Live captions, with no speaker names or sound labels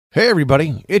Hey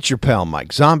everybody, it's your pal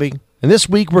Mike Zombie, and this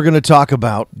week we're going to talk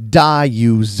about Die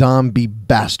You Zombie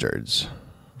Bastards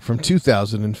from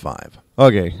 2005.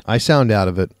 Okay, I sound out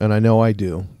of it, and I know I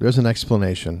do. There's an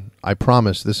explanation. I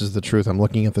promise this is the truth. I'm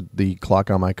looking at the clock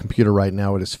on my computer right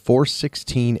now. It is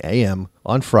 4:16 a.m.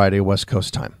 on Friday, West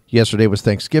Coast time. Yesterday was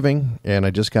Thanksgiving, and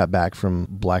I just got back from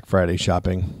Black Friday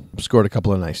shopping. Scored a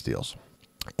couple of nice deals.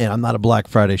 And I'm not a Black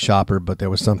Friday shopper, but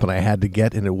there was something I had to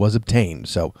get, and it was obtained,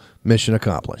 so mission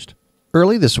accomplished.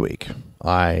 Early this week,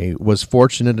 I was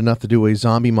fortunate enough to do a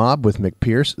zombie mob with Mick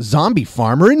Pierce, Zombie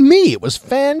Farmer, and me. It was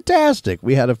fantastic.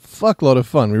 We had a fuckload of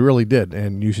fun. We really did,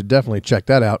 and you should definitely check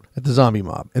that out at the Zombie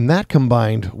Mob. And that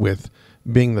combined with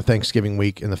being the Thanksgiving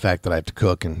week and the fact that I have to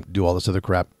cook and do all this other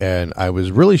crap. And I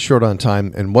was really short on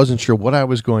time and wasn't sure what I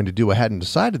was going to do. I hadn't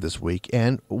decided this week.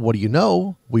 And what do you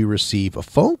know? We receive a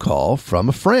phone call from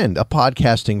a friend, a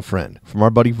podcasting friend, from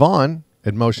our buddy Vaughn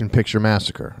at Motion Picture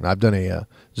Massacre. And I've done a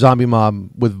zombie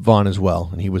mob with Vaughn as well.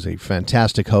 And he was a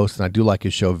fantastic host. And I do like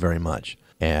his show very much.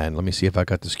 And let me see if I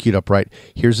got this queued up right.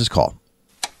 Here's his call.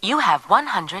 You have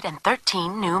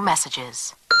 113 new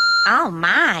messages. Oh,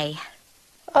 my.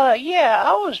 Yeah,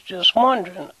 I was just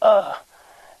wondering, well,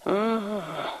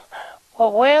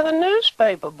 where the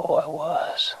newspaper boy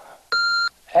was.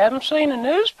 Haven't seen a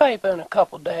newspaper in a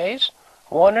couple days.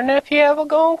 Wondering if you ever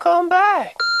gonna come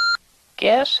back.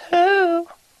 Guess who?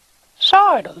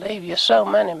 Sorry to leave you so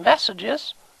many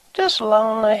messages. Just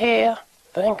lonely here,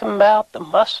 thinking about the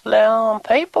muscle-down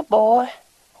paper boy.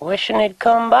 Wishing he'd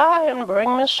come by and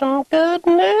bring me some good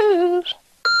news.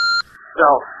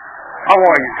 So, how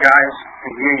are you guys?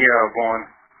 Yeah, Vaughn.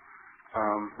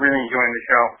 Really enjoying the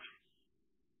show.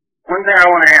 One thing I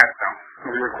want to ask, though,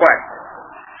 is a request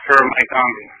for Mike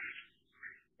Zombie.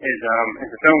 Is a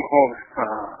film called,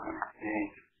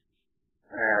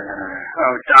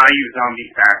 Die You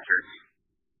Zombie Bastards.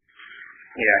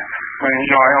 Yeah. I mean,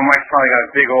 I know Mike's probably got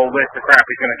a big old list of crap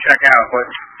he's going to check out, but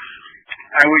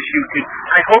I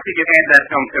hope you could add that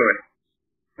film to it.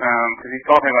 Because he's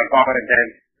talking about Bob and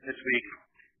Dead this week.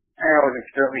 I wasn't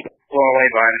certainly blown away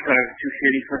by it. I thought it was too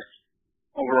shitty for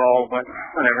overall, but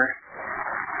whatever.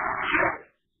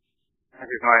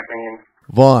 That's just my opinion.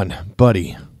 Vaughn,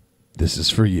 buddy, this is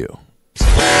for you.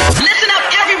 Listen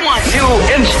up, everyone!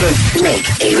 Make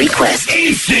a request.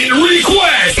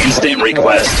 Instant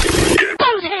request.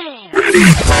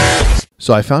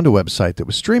 So I found a website that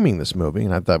was streaming this movie,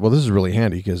 and I thought, well, this is really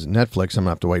handy because Netflix, I'm going to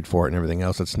have to wait for it and everything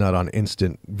else. It's not on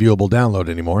instant viewable download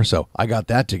anymore. So I got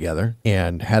that together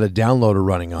and had a downloader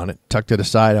running on it, tucked it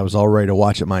aside. I was all ready to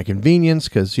watch at my convenience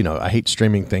because, I hate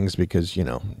streaming things because,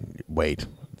 wait,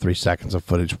 3 seconds of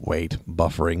footage, wait,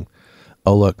 buffering.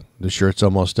 Oh, look, the shirt's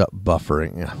almost up,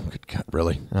 buffering. Yeah, good God,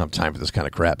 really? I don't have time for this kind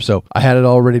of crap. So I had it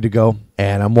all ready to go,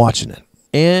 and I'm watching it.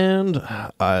 And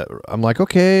I'm like,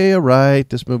 okay, all right,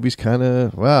 this movie's kind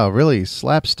of, really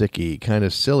slapsticky, kind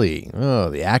of silly. Oh,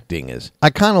 the acting is. I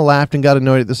kind of laughed and got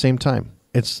annoyed at the same time.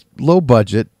 It's low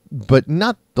budget, but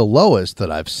not the lowest that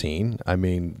I've seen. I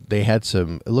mean, they had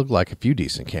it looked like a few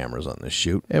decent cameras on this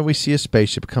shoot. And we see a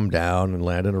spaceship come down and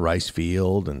land in a rice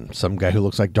field, and some guy who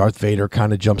looks like Darth Vader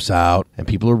kind of jumps out, and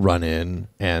people are running,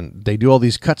 and they do all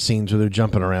these cutscenes where they're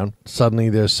jumping around. Suddenly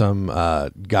there's some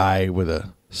guy with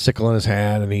a sickle in his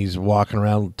hand, and he's walking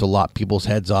around to lop people's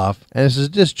heads off. And this is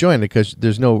disjointed because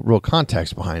there's no real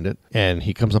context behind it. And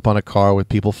he comes up on a car with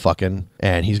people fucking,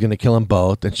 and he's going to kill them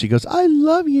both. And she goes, "I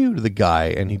love you," to the guy.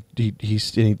 And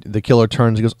the killer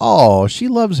turns and goes, "Oh, she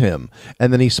loves him."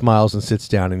 And then he smiles and sits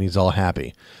down, and he's all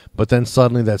happy. But then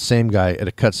suddenly that same guy at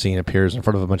a cutscene appears in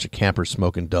front of a bunch of campers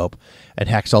smoking dope and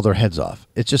hacks all their heads off.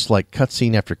 It's just like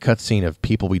cutscene after cutscene of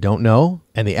people we don't know,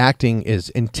 and the acting is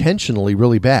intentionally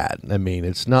really bad. I mean,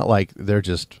 it's not like they're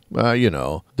just,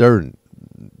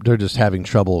 they're just having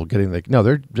trouble getting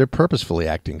they're purposefully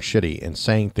acting shitty and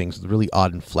saying things with really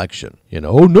odd inflection.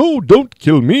 "Oh no, don't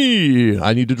kill me.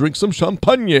 I need to drink some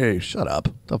champagne." Shut up.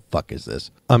 The fuck is this?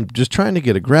 I'm just trying to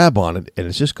get a grab on it, and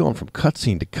it's just going from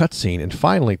cutscene to cutscene, and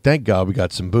finally, thank God, we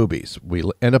got some boobies. We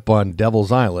end up on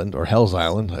Devil's Island, or Hell's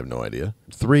Island, I have no idea.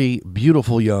 3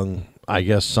 beautiful young, I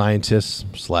guess, scientists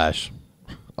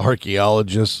 /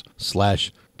 archaeologists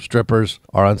 / strippers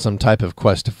are on some type of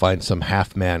quest to find some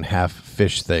half-man,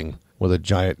 half-fish thing with a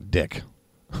giant dick.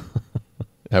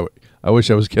 I wish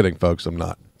I was kidding, folks. I'm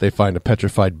not. They find a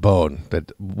petrified bone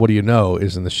that, what do you know,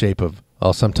 is in the shape of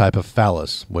some type of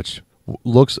phallus, which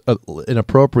looks an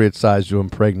appropriate size to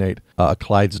impregnate a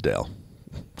Clydesdale.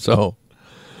 So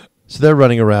they're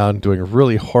running around doing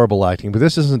really horrible acting. But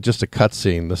this isn't just a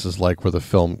cutscene. This is like where the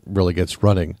film really gets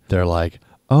running. They're like,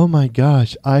 "Oh my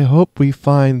gosh, I hope we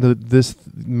find this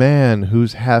man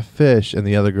who's half fish." And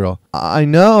the other girl, "I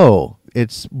know.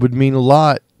 it would mean a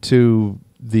lot to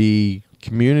the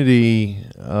community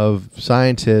of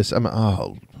scientists.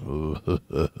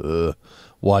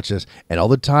 Watch this. And all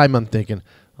the time I'm thinking,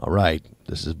 all right,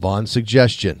 this is Vaughn's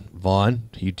suggestion. Vaughn,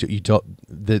 you told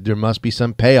that there must be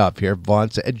some payoff here.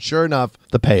 Vaughn said, and sure enough,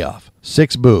 the payoff.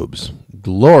 6 boobs,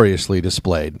 gloriously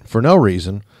displayed for no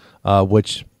reason,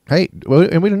 which, hey,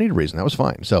 and we don't need a reason. That was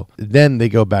fine. So then they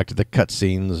go back to the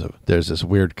cutscenes. There's this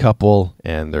weird couple,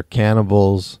 and they're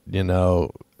cannibals,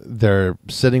 they're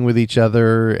sitting with each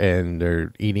other and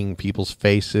they're eating people's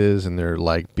faces and they're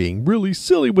like being really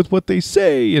silly with what they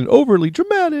say and overly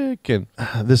dramatic. And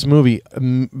this movie,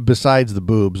 besides the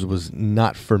boobs, was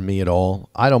not for me at all.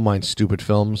 I don't mind stupid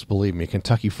films. Believe me,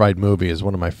 Kentucky Fried Movie is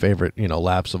one of my favorite,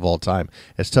 laughs of all time.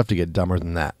 It's tough to get dumber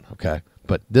than that. Okay.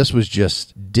 But this was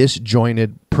just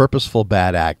disjointed, purposeful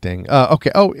bad acting.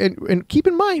 Okay. Oh, and keep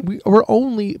in mind, we're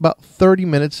only about 30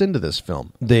 minutes into this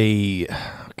film.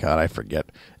 God, I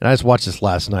forget. And I just watched this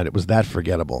last night. It was that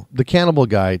forgettable. The cannibal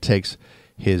guy takes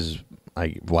his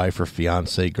wife or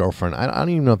fiance, girlfriend, I don't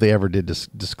even know if they ever did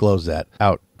disclose that,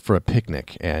 out for a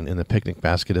picnic. And in the picnic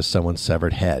basket is someone's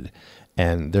severed head.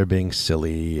 And they're being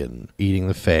silly and eating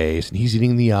the face, and he's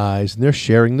eating the eyes, and they're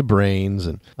sharing the brains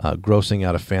and grossing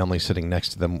out a family sitting next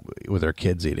to them with their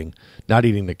kids eating. Not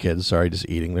eating the kids, sorry, just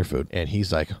eating their food. And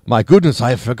he's like, my goodness,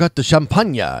 I forgot the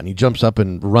champagne. And he jumps up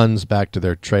and runs back to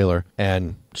their trailer,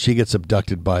 and she gets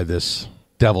abducted by this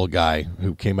devil guy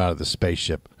who came out of the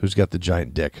spaceship, who's got the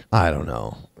giant dick. I don't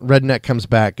know. Redneck comes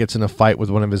back, gets in a fight with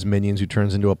one of his minions who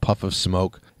turns into a puff of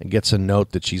smoke and gets a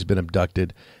note that she's been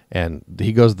abducted. And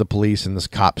he goes to the police, and this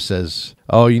cop says,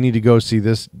 oh, you need to go see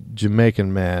this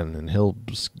Jamaican man, and he'll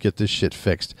get this shit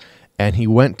fixed. And he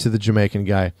went to the Jamaican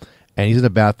guy, and he's in a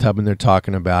bathtub, and they're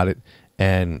talking about it.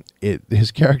 And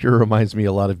his character reminds me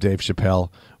a lot of Dave Chappelle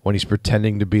when he's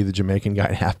pretending to be the Jamaican guy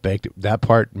in Half-Baked. That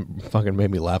part fucking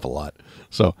made me laugh a lot.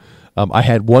 So I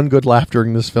had one good laugh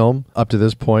during this film up to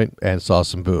this point and saw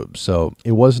some boobs. So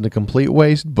it wasn't a complete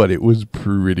waste, but it was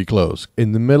pretty close.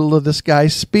 In the middle of this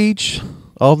guy's speech,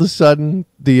 all of a sudden,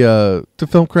 the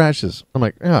film crashes. I'm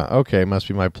like, okay, must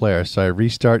be my player. So I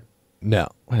restart. No,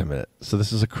 wait a minute. So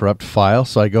this is a corrupt file.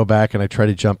 So I go back and I try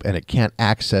to jump, and it can't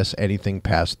access anything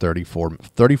past 34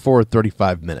 or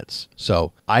 35 minutes.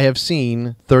 So I have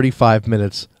seen 35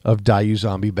 minutes of Die You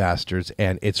Zombie Bastards,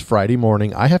 and it's Friday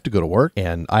morning. I have to go to work,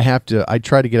 and I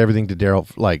try to get everything to Daryl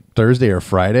like Thursday or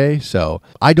Friday. So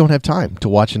I don't have time to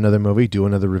watch another movie, do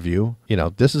another review.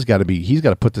 This has got to be, he's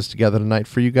got to put this together tonight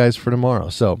for you guys for tomorrow.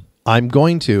 So I'm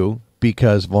going to,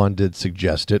 because Vaughn did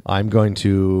suggest it, I'm going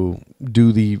to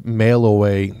do the mail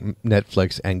away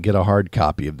Netflix and get a hard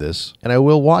copy of this, and I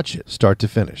will watch it start to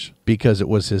finish because it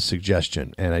was his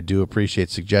suggestion, and I do appreciate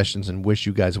suggestions and wish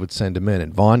you guys would send them in.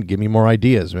 And Vaughn, give me more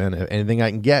ideas, man. Anything I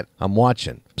can get, I'm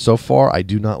watching. So far, I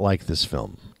do not like this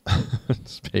film.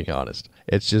 Just being honest.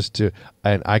 It's just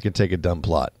and I can take a dumb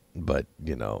plot, but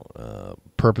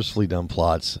purposefully dumb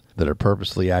plots that are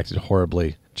purposely acted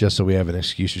horribly just so we have an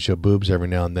excuse to show boobs every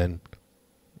now and then.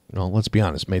 Let's be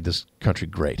honest, made this country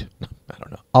great. I don't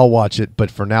know. I'll watch it,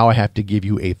 but for now I have to give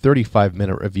you a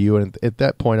 35-minute review, and at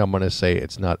that point I'm going to say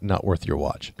it's not worth your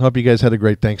watch. I hope you guys had a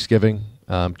great Thanksgiving.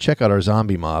 Check out our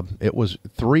Zombie Mob. It was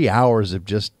 3 hours of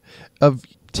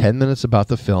 10 minutes about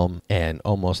the film and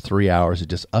almost 3 hours of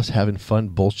just us having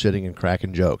fun bullshitting and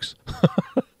cracking jokes.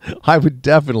 I would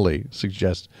definitely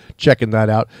suggest checking that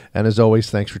out. And as always,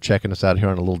 thanks for checking us out here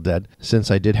on A Little Dead. Since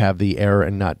I did have the error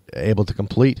and not able to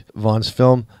complete Vaughn's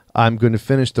film, I'm going to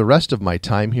finish the rest of my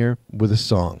time here with a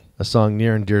song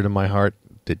near and dear to my heart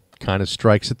that kind of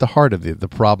strikes at the heart of the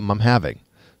problem I'm having.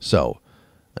 So,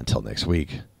 until next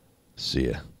week, see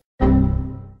ya.